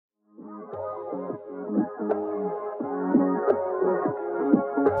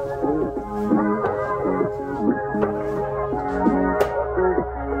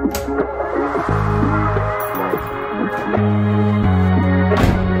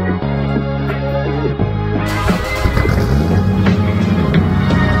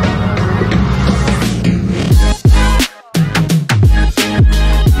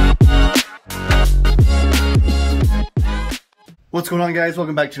What's going on, guys?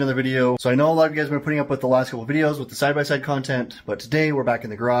 Welcome back to another video. So I know a lot of you guys have been putting up with the last couple of videos with the side-by-side content, but today we're back in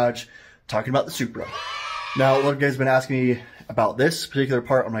the garage talking about the Supra. Now, a lot of you guys have been asking me about this particular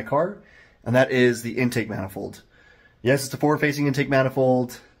part on my car, and that is the intake manifold. Yes, it's a forward-facing intake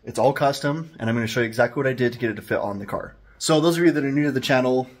manifold. It's all custom, and I'm going to show you exactly what I did to get it to fit on the car. So those of you that are new to the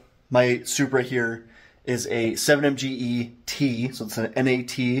channel, my Supra here is a 7MGE T, so it's an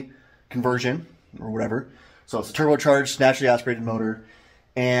NAT conversion, or whatever. So it's a turbocharged, naturally aspirated motor,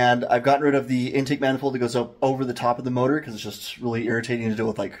 and I've gotten rid of the intake manifold that goes up over the top of the motor because it's just really irritating to deal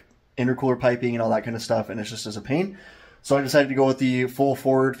with, like intercooler piping and all that kind of stuff, and it's just as a pain. So I decided to go with the full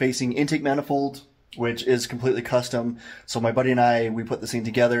forward-facing intake manifold, which is completely custom. So my buddy and I, we put this thing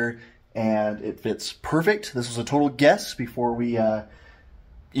together, and it fits perfect. This was a total guess before we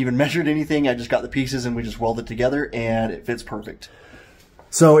even measured anything. I just got the pieces and we just welded it together, and it fits perfect.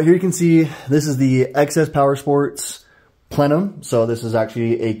 So here you can see, this is the XS Power Sports plenum. So this is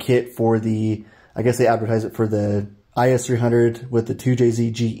actually a kit for the, I guess they advertise it for the IS300 with the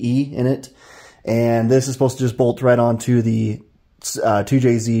 2JZ GE in it. And this is supposed to just bolt right onto the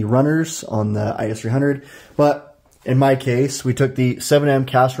 2JZ runners on the IS300. But in my case, we took the 7M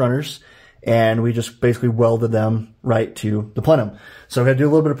cast runners and we just basically welded them right to the plenum. So we had to do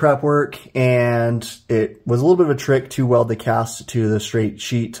a little bit of prep work, and it was a little bit of a trick to weld the cast to the straight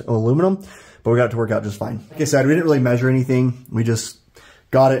sheet aluminum, but we got it to work out just fine. Like I said, we didn't really measure anything. We just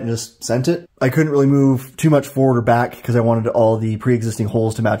got it and just sent it. I couldn't really move too much forward or back because I wanted all the pre-existing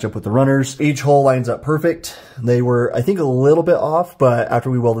holes to match up with the runners. Each hole lines up perfect. They were, I think, a little bit off, but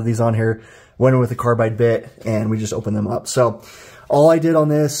after we welded these on here, went in with a carbide bit and we just opened them up. So all I did on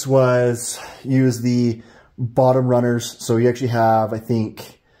this was use the bottom runners. So you actually have, I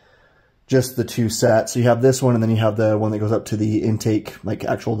think, just the two sets. So you have this one, and then you have the one that goes up to the intake, like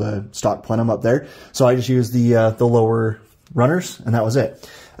the stock plenum up there. So I just used the lower runners, and that was it.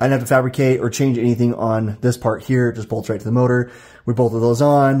 I didn't have to fabricate or change anything on this part here. It just bolts right to the motor. We bolted those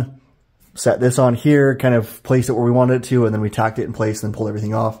on, set this on here, kind of placed it where we wanted it to, and then we tacked it in place and then pulled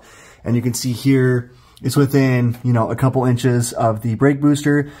everything off. And you can see here, it's within, you know, a couple inches of the brake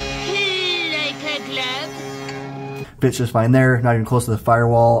booster. Fits just fine there, not even close to the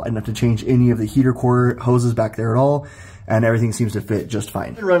firewall. I didn't have to change any of the heater core hoses back there at all, and everything seems to fit just fine.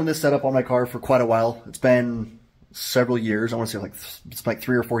 I've been running this setup on my car for quite a while. It's been several years. I want to say it's like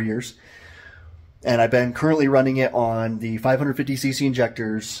 3 or 4 years. And I've been currently running it on the 550cc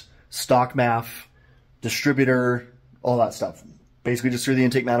injectors, stock MAF, distributor, all that stuff. Basically just threw the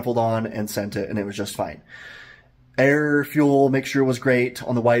intake manifold on and sent it, and it was just fine. Air, fuel mixture was great.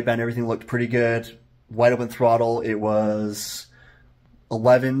 On the wideband, everything looked pretty good. Wide open throttle, it was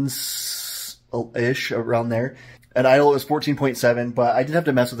 11s-ish, around there. At idle, it was 14.7, but I did have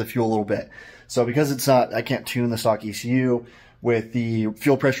to mess with the fuel a little bit. So because it's not, I can't tune the stock ECU with the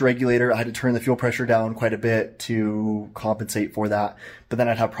fuel pressure regulator, I had to turn the fuel pressure down quite a bit to compensate for that. But then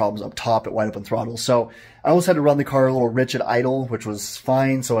I'd have problems up top at wide open throttle. So I almost had to run the car a little rich at idle, which was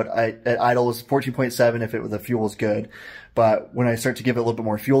fine. So at idle, it was 14.7 if the fuel was good. But when I start to give it a little bit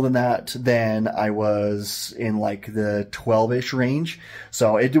more fuel than that, then I was in like the 12-ish range.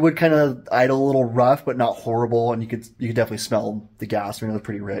 So it would kind of idle a little rough, but not horrible. And you could definitely smell the gas. I mean, it was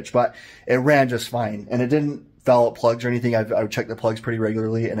pretty rich, but it ran just fine. And it didn't foul out plugs or anything. I would check the plugs pretty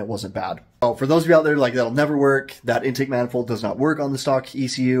regularly, and it wasn't bad. So for those of you out there like that'll never work, that intake manifold does not work on the stock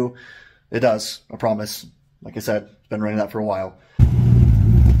ECU. It does, I promise. Like I said, been running that for a while.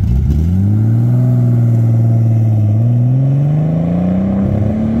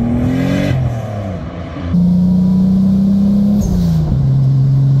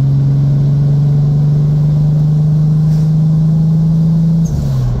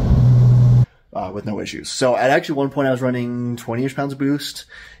 With no issues. So at actually one point I was running 20-ish pounds of boost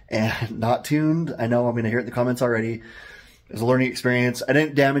and not tuned. I know I'm going to hear it in the comments already. It was a learning experience. I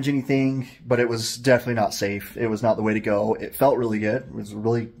didn't damage anything, but it was definitely not safe. It was not the way to go. It felt really good. It was a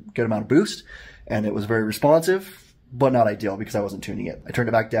really good amount of boost, and it was very responsive, but not ideal because I wasn't tuning it. I turned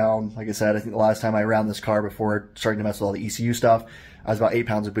it back down. Like I said, I think the last time I ran this car before starting to mess with all the ECU stuff, I was about 8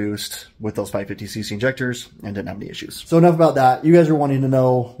 pounds of boost with those 550cc injectors and didn't have any issues. So enough about that. You guys are wanting to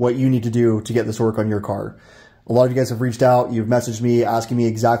know what you need to do to get this to work on your car. A lot of you guys have reached out. You've messaged me asking me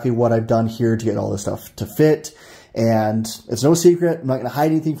exactly what I've done here to get all this stuff to fit. And it's no secret. I'm not going to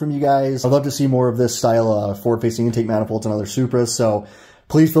hide anything from you guys. I'd love to see more of this style forward-facing intake manifolds and other Supras. So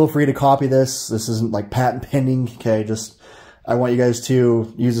please feel free to copy this. This isn't like patent pending. Okay, I want you guys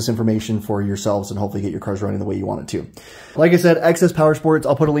to use this information for yourselves and hopefully get your cars running the way you want it to. Like I said, XS Power Sports,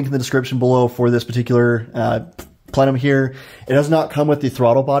 I'll put a link in the description below for this particular plenum here. It does not come with the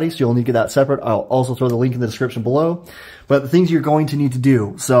throttle body, so you'll need to get that separate. I'll also throw the link in the description below. But the things you're going to need to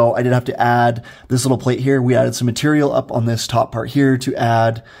do. So I did have to add this little plate here. We added some material up on this top part here to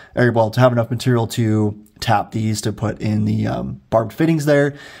add, to have enough material to tap these to put in the barbed fittings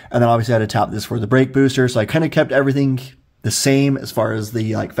there. And then obviously I had to tap this for the brake booster. So I kind of kept everything the same as far as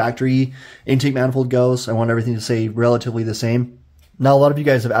the factory intake manifold goes. I want everything to stay relatively the same. Now, a lot of you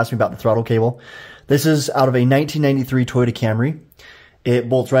guys have asked me about the throttle cable. This is out of a 1993 Toyota Camry. It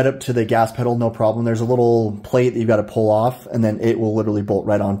bolts right up to the gas pedal, no problem. There's a little plate that you've got to pull off, and then it will literally bolt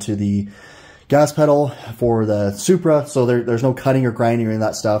right onto the gas pedal for the Supra. So there's no cutting or grinding or any of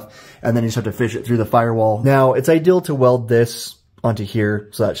that stuff. And then you just have to fish it through the firewall. Now, it's ideal to weld this onto here.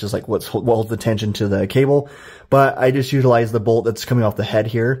 So that's just like what welds the tension to the cable. But I just utilized the bolt that's coming off the head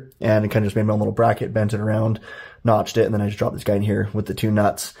here, and it kind of just made my own little bracket, bent it around, notched it, and then I just dropped this guy in here with the two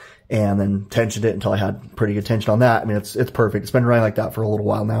nuts and then tensioned it until I had pretty good tension on that. I mean, it's perfect. It's been running like that for a little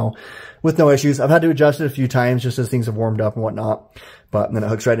while now with no issues. I've had to adjust it a few times just as things have warmed up and whatnot, but then it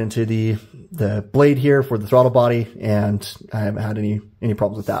hooks right into the blade here for the throttle body, and I haven't had any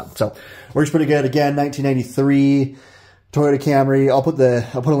problems with that. So works pretty good. Again, 1993 Toyota Camry. I'll put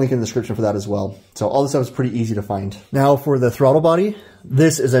a link in the description for that as well. So all this stuff is pretty easy to find. Now for the throttle body,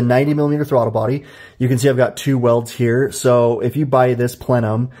 this is a 90mm throttle body. You can see I've got two welds here. So if you buy this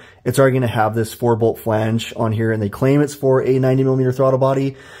plenum, it's already going to have this 4-bolt flange on here, and they claim it's for a 90mm throttle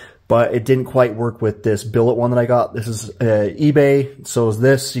body, but it didn't quite work with this billet one that I got. This is eBay. So is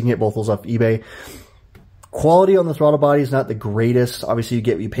this. You can get both those off eBay. Quality on the throttle body is not the greatest. Obviously, you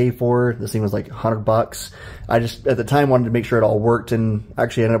get what you pay for. This thing was like $100. I just, at the time, wanted to make sure it all worked, and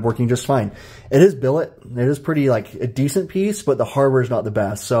actually ended up working just fine. It is billet. It is pretty, like, a decent piece, but the hardware is not the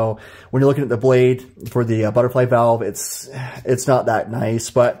best. So when you're looking at the blade for the butterfly valve, it's not that nice,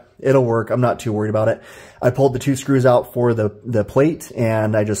 but it'll work. I'm not too worried about it. I pulled the two screws out for the plate,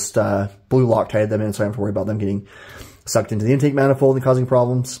 and I just blue Loctited them in, so I don't have to worry about them getting sucked into the intake manifold and causing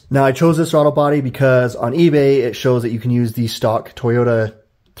problems. Now, I chose this throttle body because on eBay, it shows that you can use the stock Toyota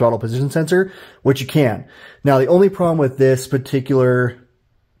throttle position sensor, which you can. Now, the only problem with this particular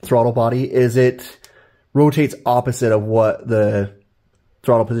throttle body is it rotates opposite of what the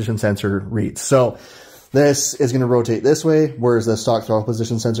throttle position sensor reads. So this is going to rotate this way, whereas the stock throttle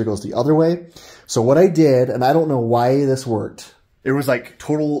position sensor goes the other way. So what I did, and I don't know why this worked, it was like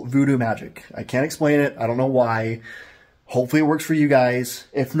total voodoo magic. I can't explain it. I don't know why. Hopefully it works for you guys.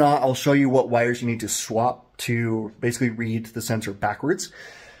 If not, I'll show you what wires you need to swap to basically read the sensor backwards.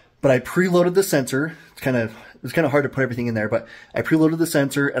 But I preloaded the sensor. It's kind of hard to put everything in there, but I preloaded the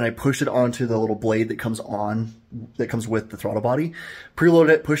sensor and I pushed it onto the little blade that comes with the throttle body. Preloaded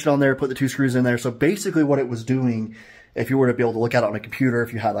it, pushed it on there, put the two screws in there. So basically what it was doing, if you were to be able to look at it on a computer,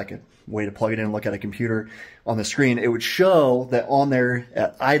 if you had like a way to plug it in and look at a computer on the screen, it would show that on there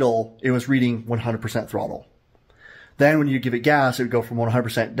at idle, it was reading 100% throttle. Then when you give it gas, it would go from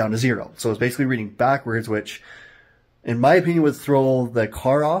 100% down to 0. So it's basically reading backwards, which in my opinion would throw the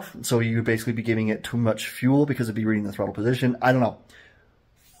car off. So you would basically be giving it too much fuel because it'd be reading the throttle position. I don't know.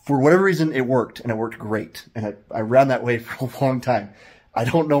 For whatever reason, it worked, and it worked great. And I ran that way for a long time. I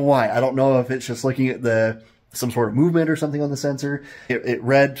don't know why. I don't know if it's just looking at some sort of movement or something on the sensor. It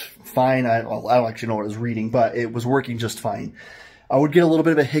read fine. I don't actually know what it was reading, but it was working just fine. I would get a little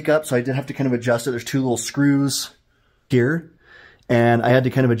bit of a hiccup, so I did have to kind of adjust it. There's two little screws here, and I had to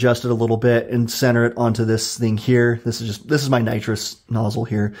kind of adjust it a little bit and center it onto this thing here. This is my nitrous nozzle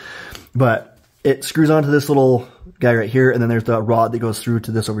here, but it screws onto this little guy right here, and then there's the rod that goes through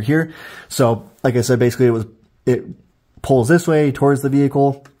to this over here. So like I said, basically it pulls this way towards the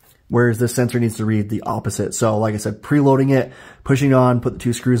vehicle, whereas this sensor needs to read the opposite. So like I said, preloading it, pushing it on, put the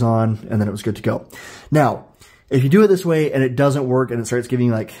two screws on, and then it was good to go. Now, if you do it this way and it doesn't work and it starts giving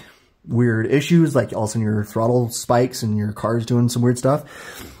like weird issues, like all of a sudden your throttle spikes and your car's doing some weird stuff,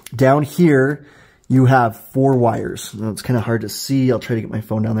 down here you have 4 wires. Now, it's kind of hard to see. I'll try to get my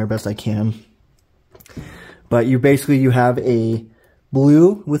phone down there best I can. But you have a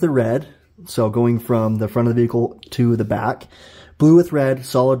blue with a red, so going from the front of the vehicle to the back. Blue with red,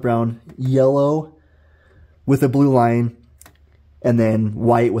 solid brown, yellow with a blue line, and then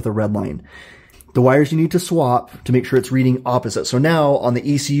white with a red line. the wires you need to swap to make sure it's reading opposite. So now on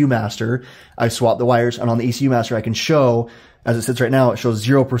the ECU master, I swap the wires, and on the ECU master, I can show, as it sits right now, it shows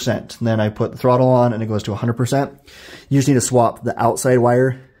 0%. And then I put the throttle on and it goes to 100%. You just need to swap the outside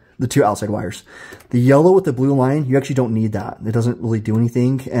wire, the two outside wires. The yellow with the blue line, you actually don't need that. It doesn't really do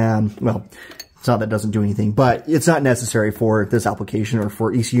anything. And well, it's not that it doesn't do anything, but it's not necessary for this application or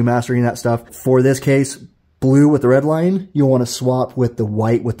for ECU mastering that stuff. For this case, blue with the red line, you'll want to swap with the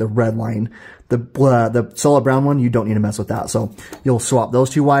white with the red line. The solid brown one, you don't need to mess with that. So you'll swap those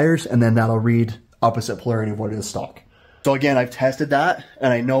two wires, and then that'll read opposite polarity of what is stock. So again, I've tested that,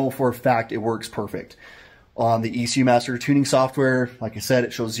 and I know for a fact it works perfect. On the ECU Master tuning software, like I said,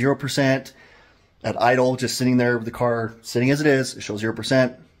 it shows 0%. At idle, just sitting there with the car sitting as it is, it shows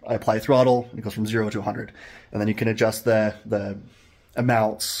 0%. I apply throttle, it goes from 0 to 100. And then you can adjust the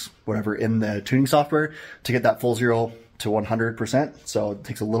amounts, whatever, in the tuning software to get that full 0 to 100%. So it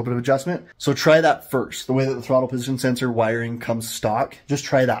takes a little bit of adjustment. So try that first. The way that the throttle position sensor wiring comes stock, just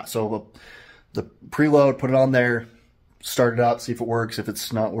try that. So the preload, put it on there, start it up, see if it works. If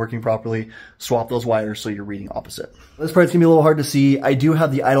it's not working properly, swap those wires so you're reading opposite. This part's gonna be a little hard to see. I do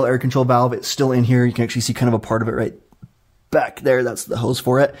have the idle air control valve. It's still in here. You can actually see kind of a part of it right back there. That's the hose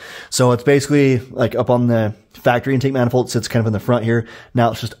for it. So it's basically like up on the factory intake manifold. It sits kind of in the front here.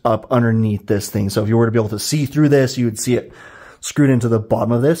 Now it's just up underneath this thing. So if you were to be able to see through this, you would see it screwed into the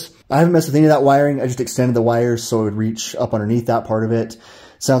bottom of this. I haven't messed with any of that wiring. I just extended the wires so it would reach up underneath that part of it.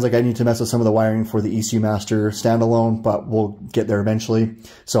 Sounds like I need to mess with some of the wiring for the ECU Master standalone, but we'll get there eventually.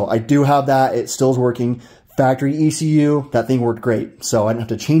 So I do have that. It still is working. Factory ECU, that thing worked great. So I didn't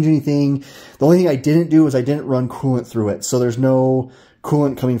have to change anything. The only thing I didn't do is I didn't run coolant through it. So there's no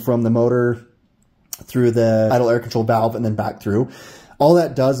coolant coming from the motor through the idle air control valve and then back through. All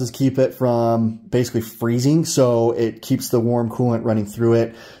that does is keep it from basically freezing. So it keeps the warm coolant running through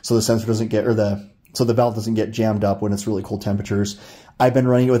it. So the sensor doesn't get, so the valve doesn't get jammed up when it's really cold temperatures. I've been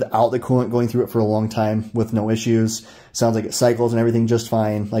running it without the coolant going through it for a long time with no issues. Sounds like it cycles and everything just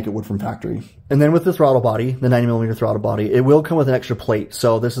fine, like it would from factory. And then with the throttle body, the 90mm throttle body, it will come with an extra plate.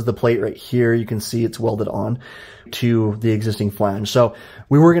 So this is the plate right here. You can see it's welded on to the existing flange. So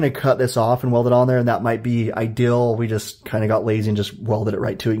we were going to cut this off and weld it on there, and that might be ideal. We just kind of got lazy and just welded it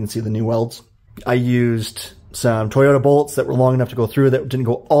right to it. You can see the new welds. I used some Toyota bolts that were long enough to go through that didn't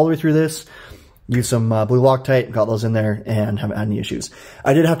go all the way through this. Used some blue Loctite, got those in there, and haven't had any issues.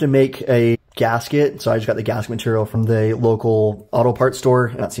 I did have to make a gasket, so I just got the gasket material from the local auto parts store,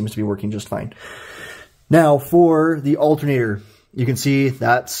 and that seems to be working just fine. Now, for the alternator, you can see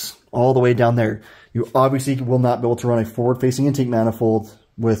that's all the way down there. You obviously will not be able to run a forward-facing intake manifold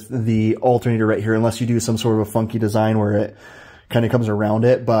with the alternator right here, unless you do some sort of a funky design where it kind of comes around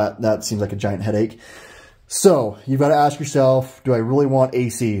it, but that seems like a giant headache. So you've got to ask yourself, do I really want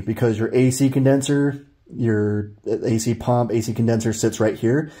AC? Because your AC condenser, your AC pump, AC condenser sits right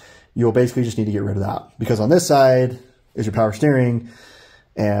here. You'll basically just need to get rid of that. Because on this side is your power steering,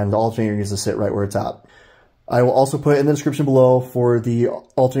 and the alternator needs to sit right where it's at. I will also put in the description below for the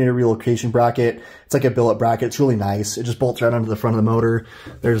alternator relocation bracket. It's like a billet bracket. It's really nice. It just bolts right onto the front of the motor.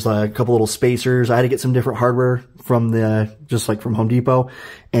 There's a couple little spacers. I had to get some different hardware from just like from Home Depot,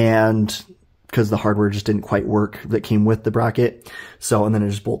 and because the hardware just didn't quite work that came with the bracket. So, and then it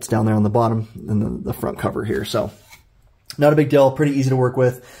just bolts down there on the bottom and the front cover here. So not a big deal, pretty easy to work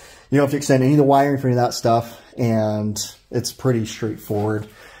with. You don't have to extend any of the wiring for any of that stuff, and it's pretty straightforward.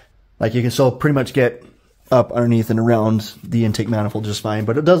 Like you can still pretty much get up underneath and around the intake manifold just fine,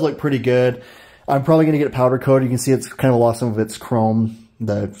 but it does look pretty good. I'm probably going to get it powder coated. You can see it's kind of lost some of its chrome,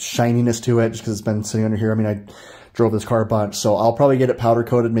 the shininess to it, just because it's been sitting under here. I mean, I drove this car a bunch, so I'll probably get it powder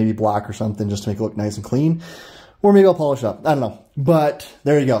coated, maybe black or something, just to make it look nice and clean. Or maybe I'll polish it up. I don't know. But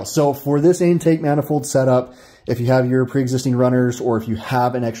there you go. So for this intake manifold setup, if you have your pre-existing runners, or if you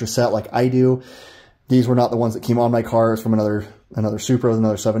have an extra set like I do, these were not the ones that came on my car. It's from another Supra with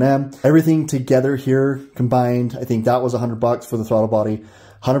another 7M. Everything together here combined, I think that was $100 for the throttle body,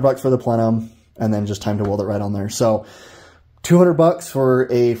 $100 for the plenum, and then just time to weld it right on there. So $200 for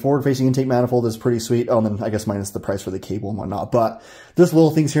a forward-facing intake manifold is pretty sweet. Oh, and then I guess minus the price for the cable and whatnot. But just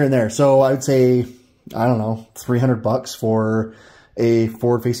little things here and there. So I would say, I don't know, $300 for a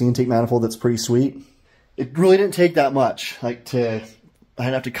forward-facing intake manifold that's pretty sweet. It really didn't take that much. I didn't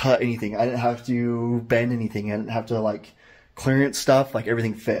have to cut anything. I didn't have to bend anything. I didn't have to like clearance stuff. Like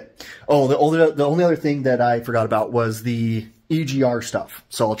everything fit. Oh, the only other thing that I forgot about was the EGR stuff.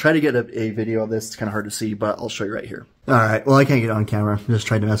 So I'll try to get a video of this. It's kind of hard to see, but I'll show you right here. All right. Well, I can't get it on camera. I just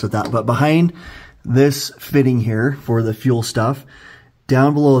tried to mess with that. But behind this fitting here for the fuel stuff,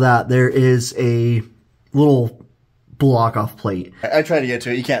 down below that, there is a little block off plate. I tried to get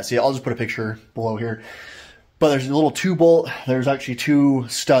to it. You can't see it. I'll just put a picture below here. But there's a little 2-bolt. There's actually 2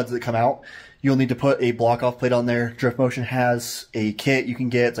 studs that come out. You'll need to put a block off plate on there. Drift Motion has a kit you can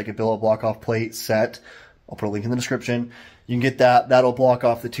get. It's like a billet block off plate set. I'll put a link in the description. You can get that. That'll block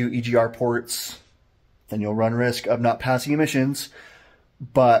off the 2 EGR ports. Then you'll run risk of not passing emissions.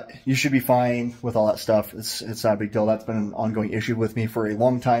 But you should be fine with all that stuff. It's not a big deal. That's been an ongoing issue with me for a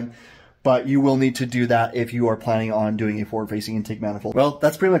long time. But you will need to do that if you are planning on doing a forward-facing intake manifold. Well,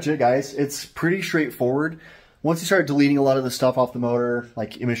 that's pretty much it, guys. It's pretty straightforward. Once you start deleting a lot of the stuff off the motor,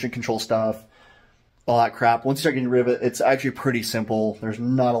 like emission control stuff, all that crap, once you start getting rid of it, it's actually pretty simple. There's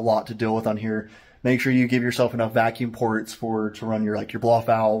not a lot to deal with on here. Make sure you give yourself enough vacuum ports to run your blow-off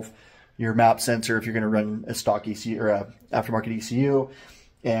valve, your map sensor if you're going to run a stock ECU or a aftermarket ECU,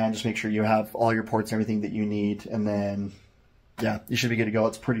 and just make sure you have all your ports and everything that you need, and then yeah, you should be good to go.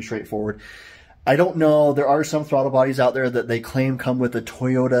 It's pretty straightforward. I don't know, there are some throttle bodies out there that they claim come with a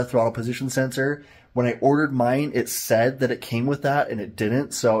Toyota throttle position sensor. When I ordered mine, it said that it came with that, and it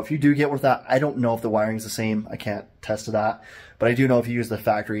didn't. So if you do get with that, I don't know if the wiring's the same. I can't test to that. But I do know if you use the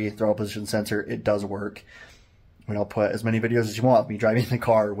factory throttle position sensor, it does work. I mean, I'll put as many videos as you want of me driving the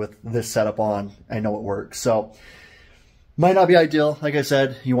car with this setup on. I know it works. So might not be ideal. Like I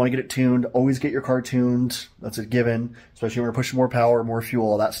said, you want to get it tuned. Always get your car tuned. That's a given, especially when you're pushing more power, more fuel,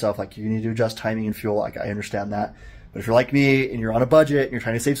 all that stuff. Like, you need to adjust timing and fuel. Like, I understand that. But if you're like me and you're on a budget and you're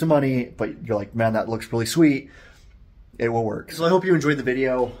trying to save some money, but you're like, man, that looks really sweet, it will work. So I hope you enjoyed the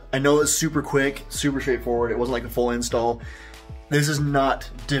video. I know it's super quick, super straightforward. It wasn't like a full install. This is not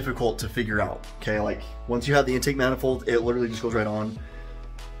difficult to figure out, okay? Like, once you have the intake manifold, it literally just goes right on.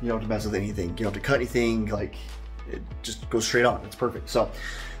 You don't have to mess with anything. You don't have to cut anything. Like, it just goes straight on. It's perfect. So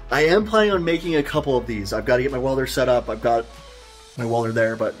I am planning on making a couple of these. I've got to get my welder set up. I've got my welder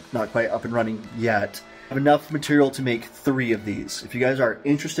there, but not quite up and running yet. I have enough material to make 3 of these. If you guys are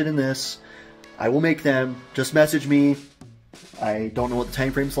interested in this, I will make them. Just message me. I don't know what the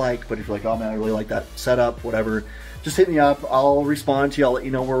time frame's like, but if you're like, oh man, I really like that setup, whatever, just hit me up. I'll respond to you. I'll let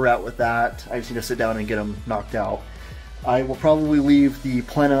you know where we're at with that. I just need to sit down and get them knocked out. I will probably leave the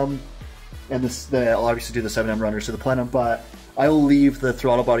plenum, and I'll obviously do the 7M runners to the plenum, but I will leave the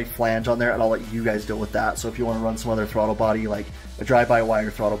throttle body flange on there, and I'll let you guys deal with that. So if you want to run some other throttle body, like a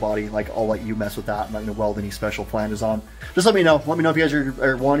drive-by-wire throttle body, like, I'll let you mess with that. I'm not going to weld any special flanges on. Just let me know. Let me know if you guys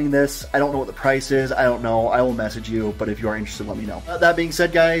are wanting this. I don't know what the price is. I don't know. I will message you, but if you are interested, let me know. That being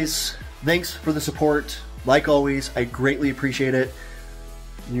said, guys, thanks for the support. Like always, I greatly appreciate it.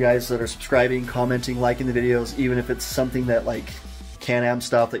 You guys that are subscribing, commenting, liking the videos, even if it's something that, like, Can-Am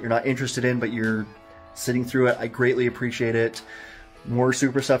stuff that you're not interested in, but you're sitting through it, I greatly appreciate it. More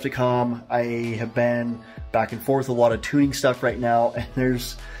super stuff to come. I have been back and forth with a lot of tuning stuff right now, and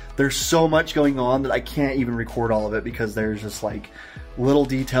there's so much going on that I can't even record all of it because there's just like little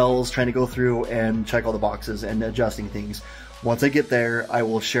details trying to go through and check all the boxes and adjusting things. Once I get there, I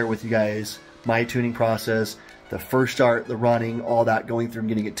will share with you guys my tuning process, the first start, the running, all that, going through and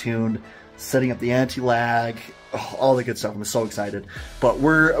getting it tuned, setting up the anti-lag, all the good stuff. I'm so excited. But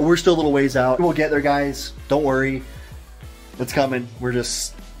we're still a little ways out. We'll get there, guys. Don't worry. It's coming. We're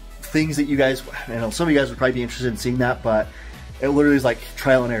just things that you guys, I know some of you guys would probably be interested in seeing that, but it literally is like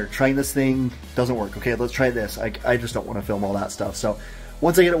trial and error. Trying this thing doesn't work. Okay, let's try this. I just don't want to film all that stuff. So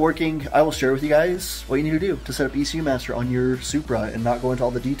once I get it working, I will share with you guys what you need to do to set up ECU Master on your Supra and not go into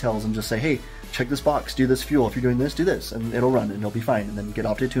all the details and just say, hey, check this box, do this fuel. If you're doing this, do this, and it'll run and it'll be fine. And then get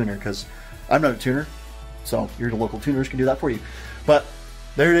off to a tuner, because I'm not a tuner. So your local tuners can do that for you. But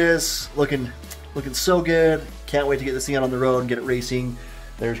there it is, looking so good. Can't wait to get this thing out on the road and get it racing.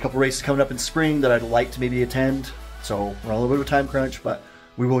 There's a couple races coming up in spring that I'd like to maybe attend. So we're on a little bit of a time crunch, but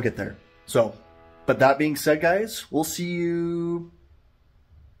we will get there. So, but that being said, guys, we'll see you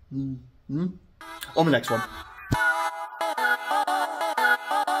on the next one.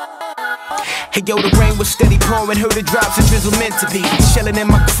 Hey yo, the rain was steady pouring, heard the drops of drizzle meant to be. Chilling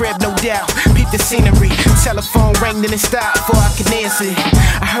in my crib, no doubt, peep the scenery. Telephone rang, then it stopped before I could answer it.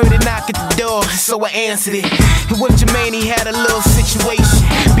 I heard a knock at the door, so I answered it. And with Jermaine, he had a little situation.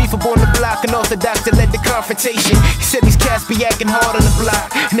 Beef up on the block, and orthodox to led the confrontation. He said these cats be acting hard on the block,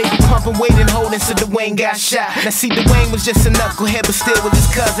 and they be pumping, waiting, holding, so Dwayne got shot. Now see, Dwayne was just a knucklehead, but still with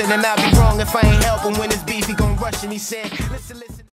his cousin. And I'd be wrong if I ain't help him when his beef, he gon' rush, and he said, listen.